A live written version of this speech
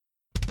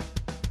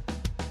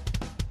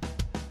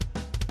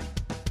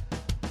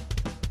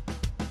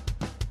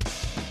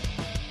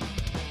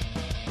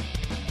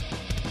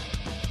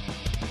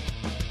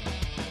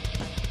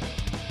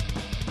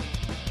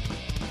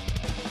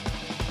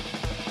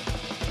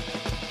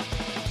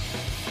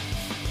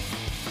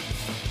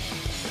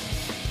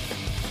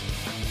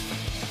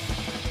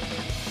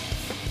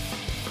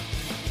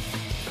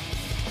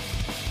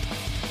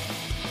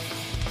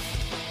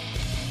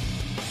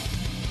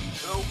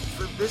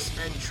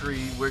this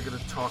entry, we're going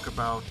to talk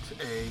about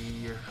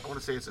I want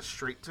to say it's a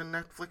straight to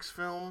Netflix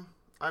film,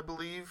 I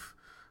believe.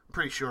 I'm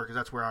pretty sure because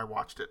that's where I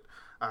watched it.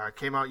 It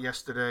came out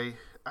yesterday,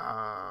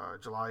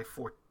 July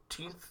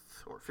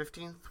 14th or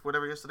 15th,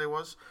 whatever yesterday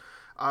was.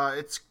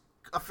 It's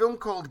a film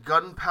called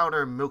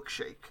Gunpowder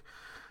Milkshake.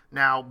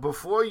 Now,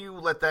 before you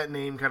let that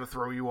name kind of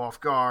throw you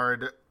off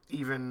guard,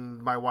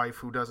 even my wife,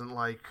 who doesn't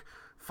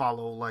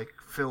follow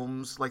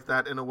films like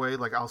that in a way,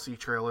 I'll see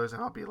trailers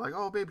and I'll be like,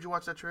 oh babe, did you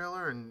watch that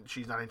trailer? And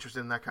she's not interested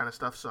in that kind of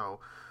stuff. So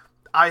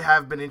I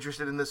have been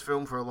interested in this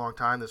film for a long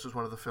time. This was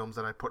one of the films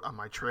that I put on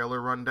my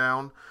trailer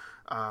rundown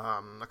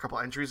a couple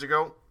entries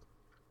ago.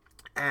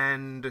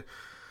 And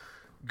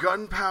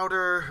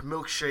Gunpowder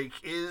Milkshake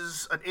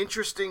is an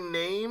interesting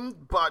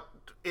name, but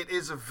it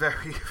is a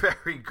very,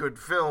 very good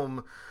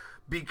film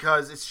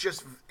because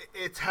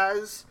it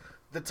has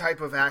the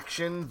type of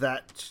action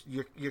that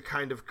you're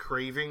kind of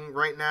craving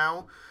right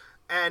now,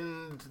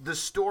 and the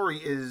story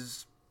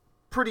is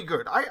pretty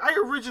good. I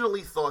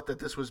originally thought that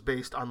this was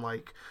based on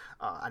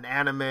an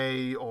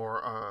anime or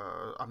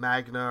a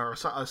manga or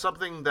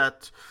something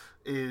that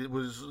it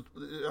was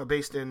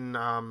based in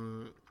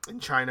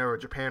China or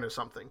Japan or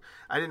something.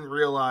 I didn't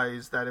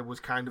realize that it was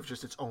kind of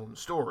just its own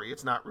story.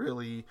 It's not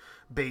really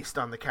based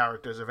on the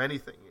characters of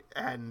anything,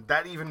 and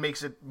that even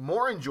makes it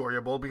more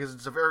enjoyable because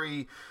it's a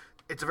very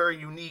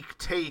unique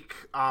take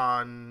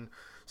on,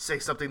 say,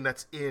 something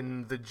that's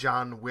in the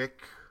John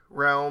Wick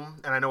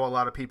realm. And I know a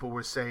lot of people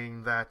were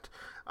saying that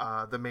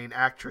the main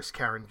actress,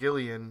 Karen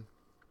Gillan,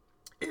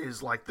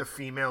 is like the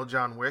female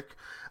John Wick.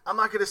 I'm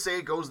not going to say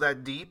it goes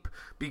that deep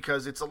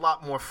because it's a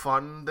lot more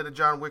fun than a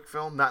John Wick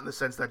film. Not in the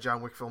sense that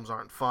John Wick films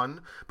aren't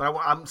fun, but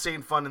I'm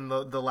saying fun in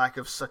the lack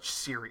of such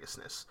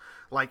seriousness.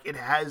 It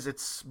has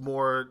its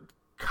more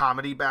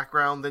comedy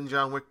background than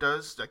John Wick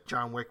does.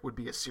 John Wick would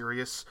be a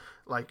serious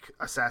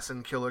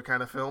assassin killer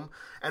kind of film,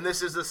 and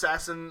this is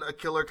assassin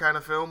killer kind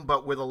of film,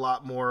 but with a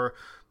lot more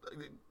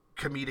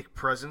comedic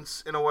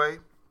presence in a way.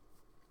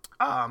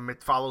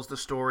 It follows the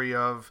story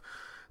of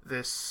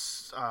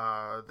this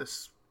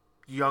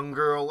young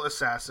girl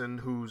assassin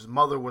whose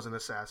mother was an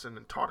assassin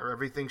and taught her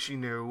everything she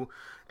knew,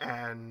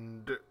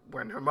 and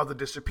when her mother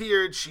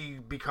disappeared, she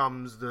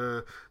becomes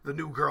the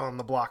new girl on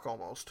the block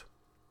almost,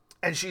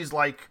 and she's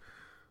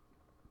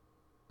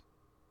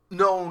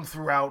known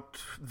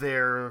throughout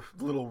their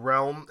little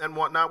realm and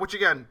whatnot, which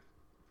again,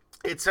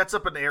 it sets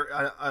up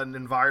an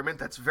environment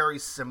that's very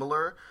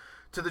similar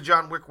to the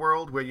John Wick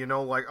world, where you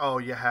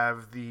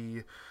have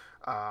the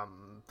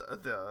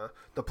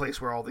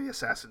place where all the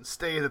assassins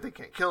stay that they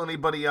can't kill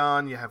anybody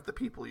on. You have the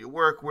people you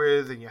work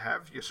with, and you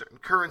have your certain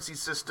currency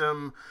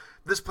system.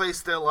 This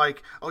place, they're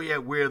like, oh yeah,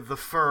 we're the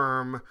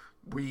firm.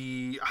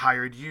 We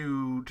hired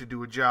you to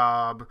do a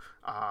job,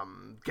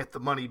 get the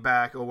money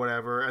back or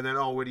whatever, and then,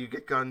 oh, where do you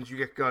get guns? You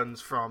get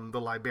guns from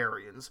the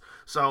librarians.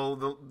 So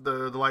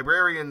the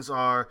librarians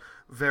are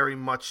very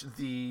much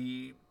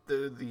the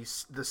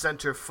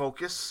center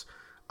focus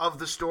of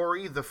the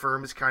story. The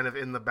firm is kind of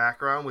in the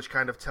background, which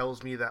kind of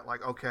tells me that,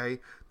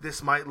 okay,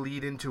 this might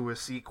lead into a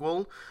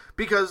sequel,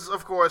 because,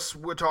 of course,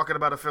 we're talking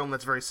about a film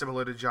that's very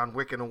similar to John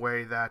Wick in a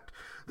way that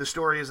the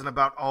story isn't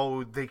about,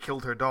 oh, they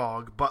killed her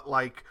dog, but,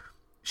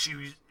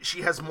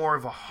 she has more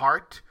of a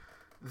heart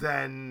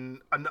than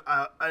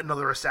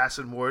another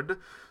assassin would.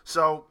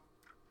 So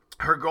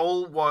her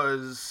goal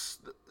was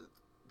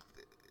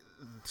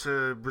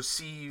to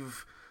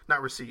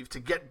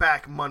get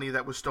back money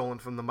that was stolen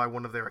from them by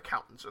one of their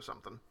accountants or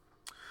something.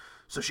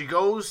 So she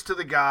goes to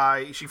the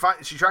guy, she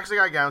tracks the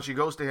guy down, she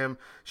goes to him,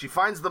 she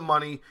finds the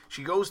money,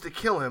 she goes to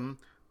kill him,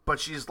 but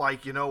she's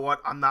like, you know what,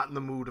 I'm not in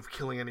the mood of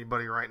killing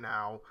anybody right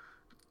now.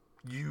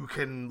 You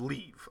can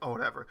leave or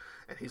whatever.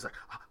 And he's like,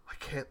 oh, I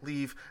can't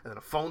leave. And then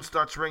a phone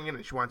starts ringing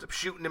and she winds up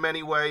shooting him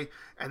anyway.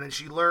 And then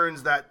she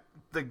learns that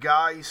the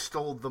guy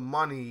stole the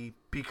money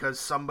because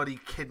somebody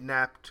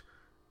kidnapped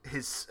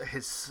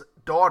his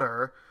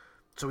daughter.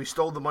 So he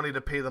stole the money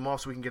to pay them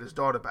off so he can get his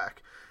daughter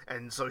back.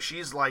 And so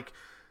she's like,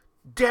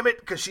 damn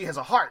it, because she has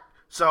a heart.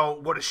 So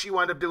what does she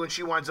wind up doing?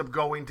 She winds up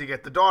going to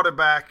get the daughter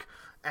back,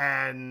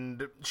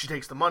 and she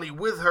takes the money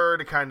with her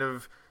to kind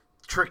of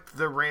tricked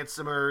the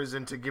ransomers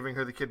into giving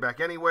her the kid back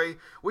anyway,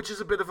 which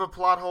is a bit of a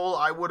plot hole.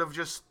 I would have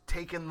just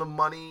taken the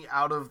money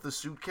out of the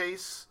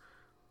suitcase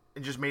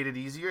and just made it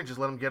easier and just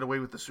let him get away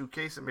with the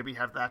suitcase and maybe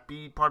have that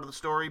be part of the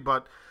story,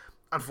 but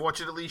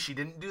unfortunately she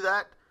didn't do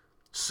that,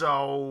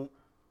 so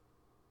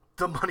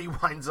the money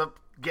winds up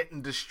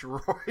getting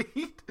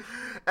destroyed.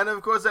 And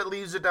of course that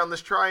leaves it down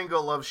this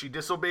triangle of she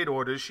disobeyed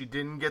orders, she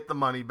didn't get the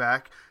money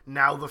back,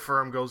 now the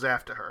firm goes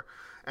after her.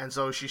 And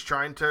so she's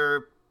trying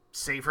to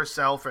save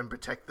herself and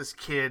protect this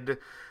kid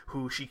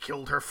who she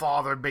killed her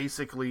father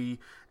basically,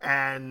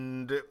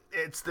 and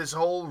it's this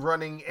whole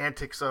running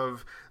antics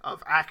of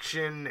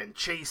action and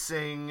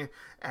chasing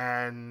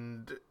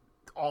and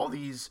all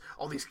these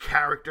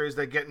characters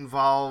that get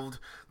involved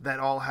that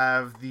all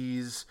have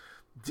these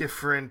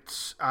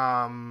different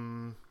I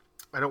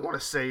don't want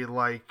to say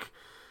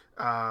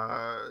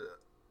how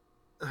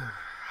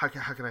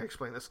can I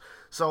explain this?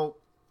 So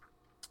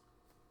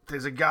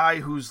there's a guy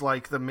who's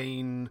like the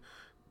main,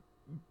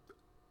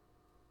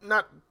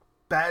 not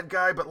bad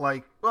guy, but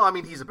like, well, I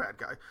mean, he's a bad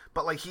guy,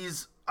 but like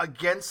he's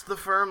against the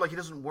firm, like he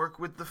doesn't work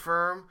with the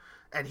firm,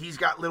 and he's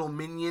got little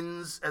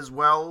minions as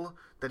well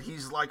that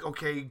he's like,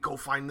 okay, go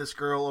find this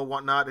girl or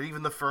whatnot, and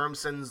even the firm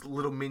sends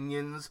little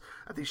minions.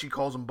 I think she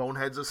calls them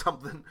boneheads or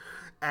something,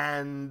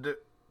 and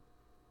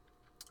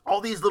all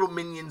these little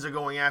minions are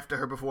going after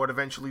her before it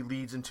eventually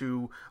leads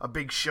into a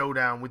big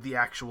showdown with the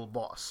actual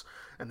boss.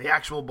 And the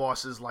actual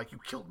boss is like, you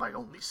killed my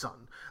only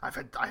son. I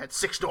had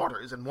 6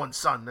 daughters and 1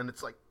 son, and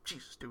it's like,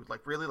 Jesus, dude,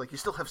 like really? Like you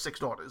still have 6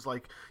 daughters.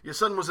 Like your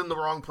son was in the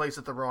wrong place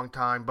at the wrong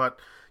time, but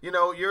you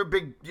know, you're a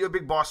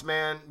big boss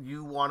man.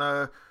 You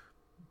wanna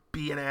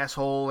be an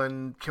asshole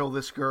and kill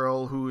this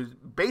girl who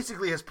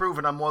basically has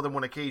proven on more than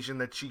one occasion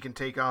that she can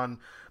take on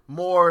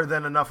more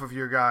than enough of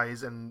your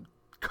guys and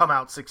come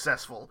out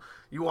successful.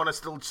 You want to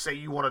still say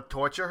you want to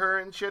torture her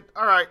and shit?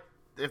 All right,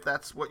 if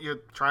that's what you're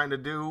trying to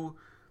do,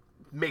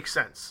 makes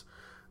sense.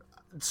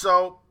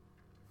 So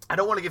I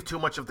don't want to give too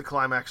much of the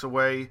climax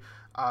away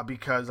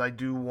because I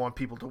do want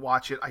people to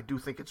watch it. I do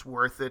think it's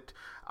worth it.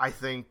 I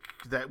think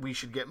that we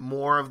should get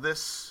more of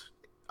this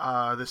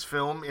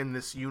film in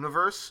this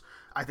universe.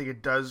 I think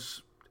it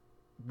does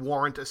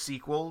warrant a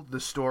sequel. The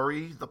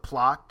story, the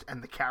plot,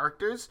 and the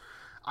characters.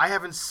 I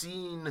haven't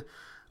seen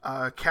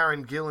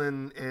Karen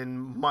Gillan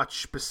in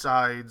much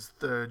besides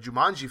the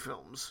Jumanji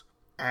films,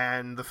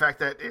 and the fact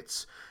that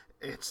it's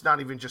not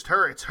even just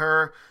her,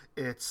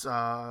 it's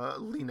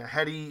Lena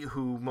Headey,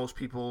 who most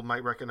people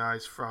might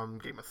recognize from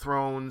Game of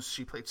Thrones.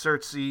 She played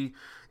Cersei.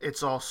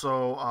 It's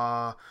also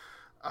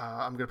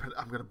I'm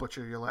gonna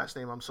butcher your last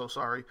name, I'm so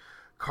sorry,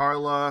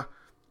 Carla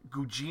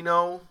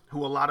Gugino,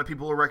 who a lot of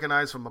people will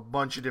recognize from a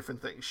bunch of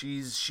different things.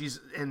 She's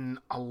in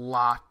a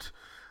lot.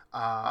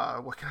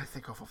 What can I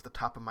think of off the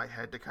top of my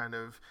head to kind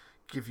of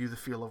give you the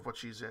feel of what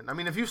she's in? I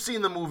mean, if you've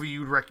seen the movie,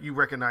 you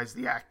recognize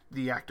the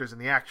actors and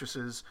the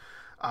actresses.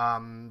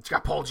 It's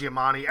got Paul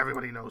Giamatti.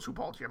 Everybody knows who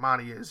Paul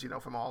Giamatti is, you know,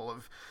 from all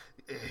of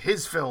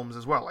his films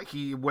as well. Like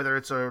whether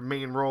it's a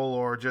main role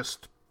or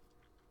just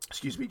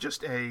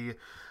a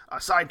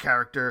side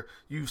character,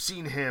 you've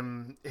seen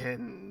him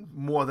in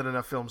more than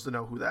enough films to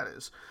know who that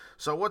is.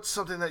 So what's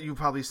something that you've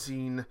probably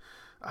seen?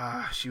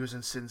 She was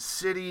in Sin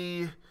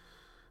City.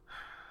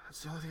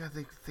 That's the only thing I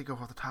think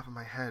of off the top of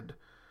my head.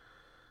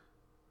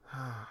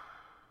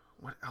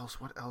 What else?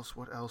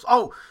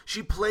 Oh,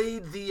 she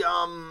played the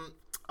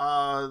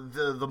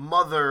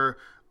mother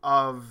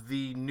of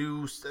the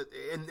new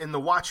in the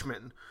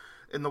Watchmen.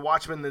 In the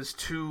Watchmen, there's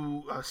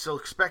 2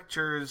 Silk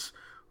Spectres.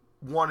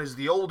 One is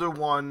the older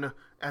one,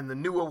 and the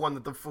newer one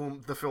that the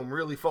film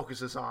really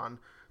focuses on.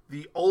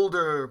 The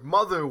older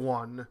mother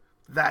one,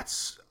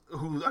 that's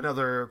who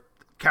another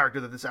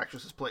character that this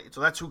actress has played. So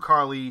that's who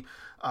Carla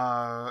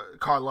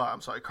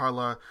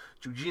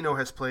Gugino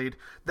has played.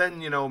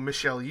 Then, you know,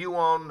 Michelle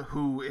Yeoh,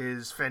 who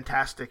is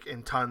fantastic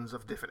in tons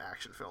of different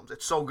action films.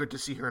 It's so good to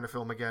see her in a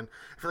film again.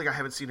 I feel like I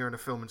haven't seen her in a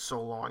film in so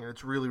long, and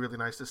it's really, really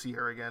nice to see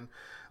her again.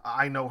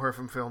 I know her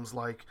from films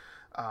like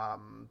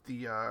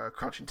the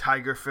Crouching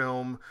Tiger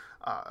film,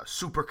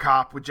 Super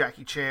Cop with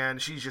Jackie Chan.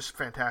 She's just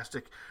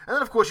fantastic. And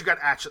then, of course, you got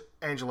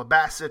Angela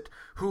Bassett,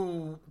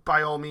 who,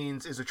 by all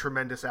means, is a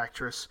tremendous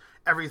actress.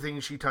 Everything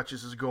she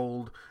touches is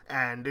gold,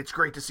 and it's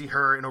great to see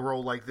her in a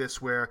role like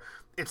this where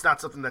it's not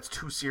something that's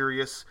too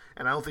serious,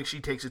 and I don't think she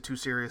takes it too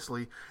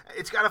seriously.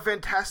 It's got a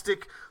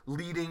fantastic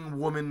leading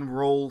woman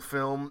role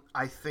film.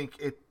 I think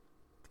it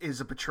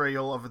is a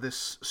portrayal of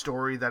this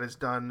story that is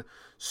done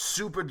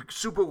super,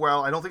 super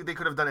well. I don't think they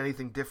could have done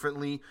anything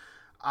differently.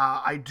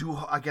 I do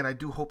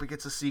hope it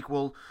gets a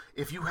sequel.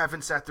 If you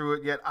haven't sat through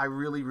it yet, I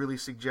really, really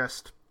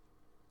suggest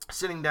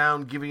sitting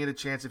down, giving it a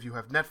chance if you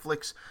have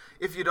Netflix.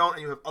 If you don't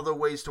and you have other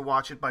ways to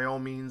watch it, by all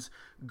means,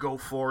 go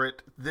for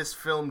it. This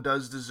film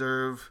does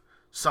deserve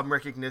some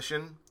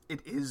recognition. It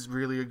is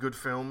really a good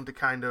film to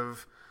kind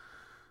of,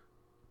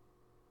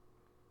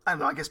 I don't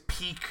know, I guess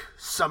peak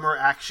summer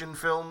action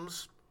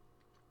films.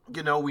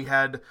 You know, we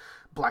had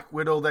Black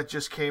Widow that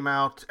just came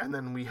out, and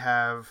then we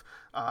have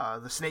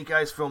the Snake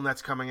Eyes film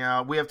that's coming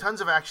out. We have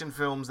tons of action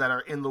films that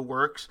are in the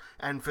works,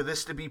 and for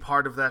this to be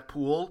part of that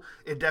pool,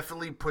 it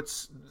definitely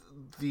puts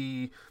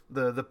the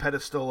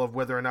pedestal of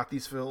whether or not the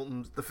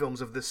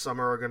films of this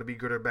summer are going to be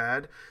good or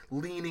bad,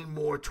 leaning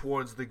more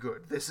towards the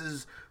good. This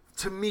is,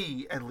 to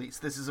me at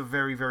least, this is a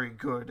very, very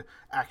good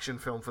action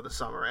film for the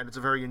summer, and it's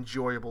a very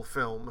enjoyable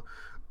film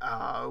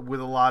with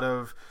a lot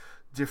of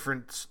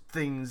different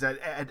things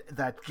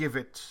that give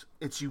it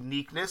its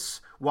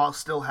uniqueness while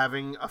still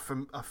having a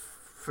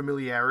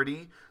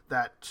familiarity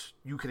that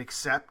you can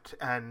accept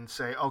and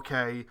say,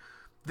 okay,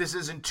 this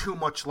isn't too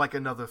much like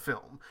another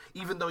film.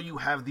 Even though you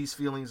have these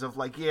feelings of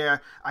like, yeah,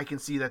 I can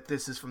see that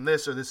this is from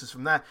this or this is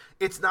from that,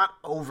 it's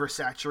not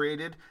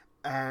oversaturated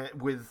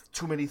with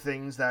too many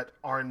things that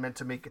aren't meant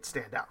to make it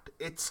stand out.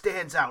 It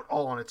stands out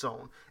all on its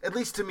own. At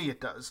least to me it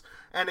does.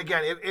 And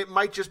again, it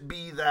might just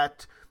be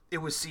that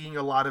it was seeing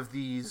a lot of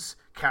these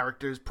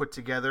characters put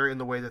together in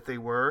the way that they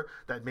were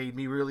that made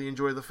me really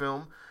enjoy the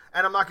film.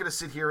 And I'm not going to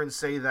sit here and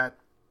say that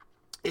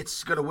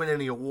it's going to win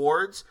any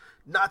awards.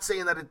 Not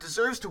saying that it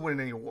deserves to win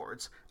any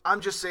awards.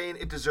 I'm just saying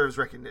it deserves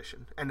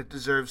recognition, and it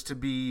deserves to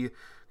be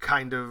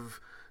kind of,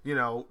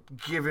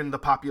 given the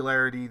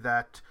popularity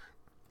that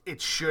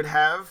it should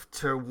have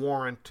to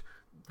warrant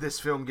this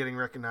film getting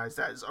recognized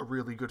as a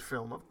really good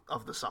film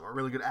of the summer, a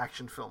really good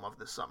action film of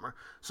this summer.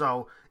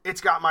 So it's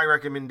got my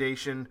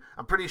recommendation.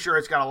 I'm pretty sure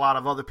it's got a lot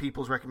of other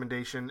people's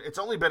recommendation. It's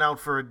only been out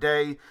for a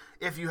day.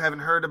 If you haven't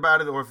heard about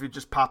it, or if it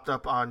just popped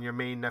up on your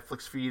main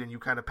Netflix feed and you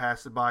kind of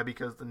passed it by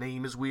because the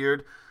name is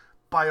weird,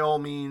 by all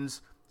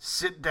means,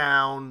 sit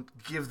down,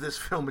 give this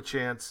film a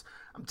chance.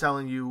 I'm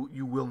telling you,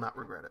 you will not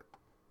regret it.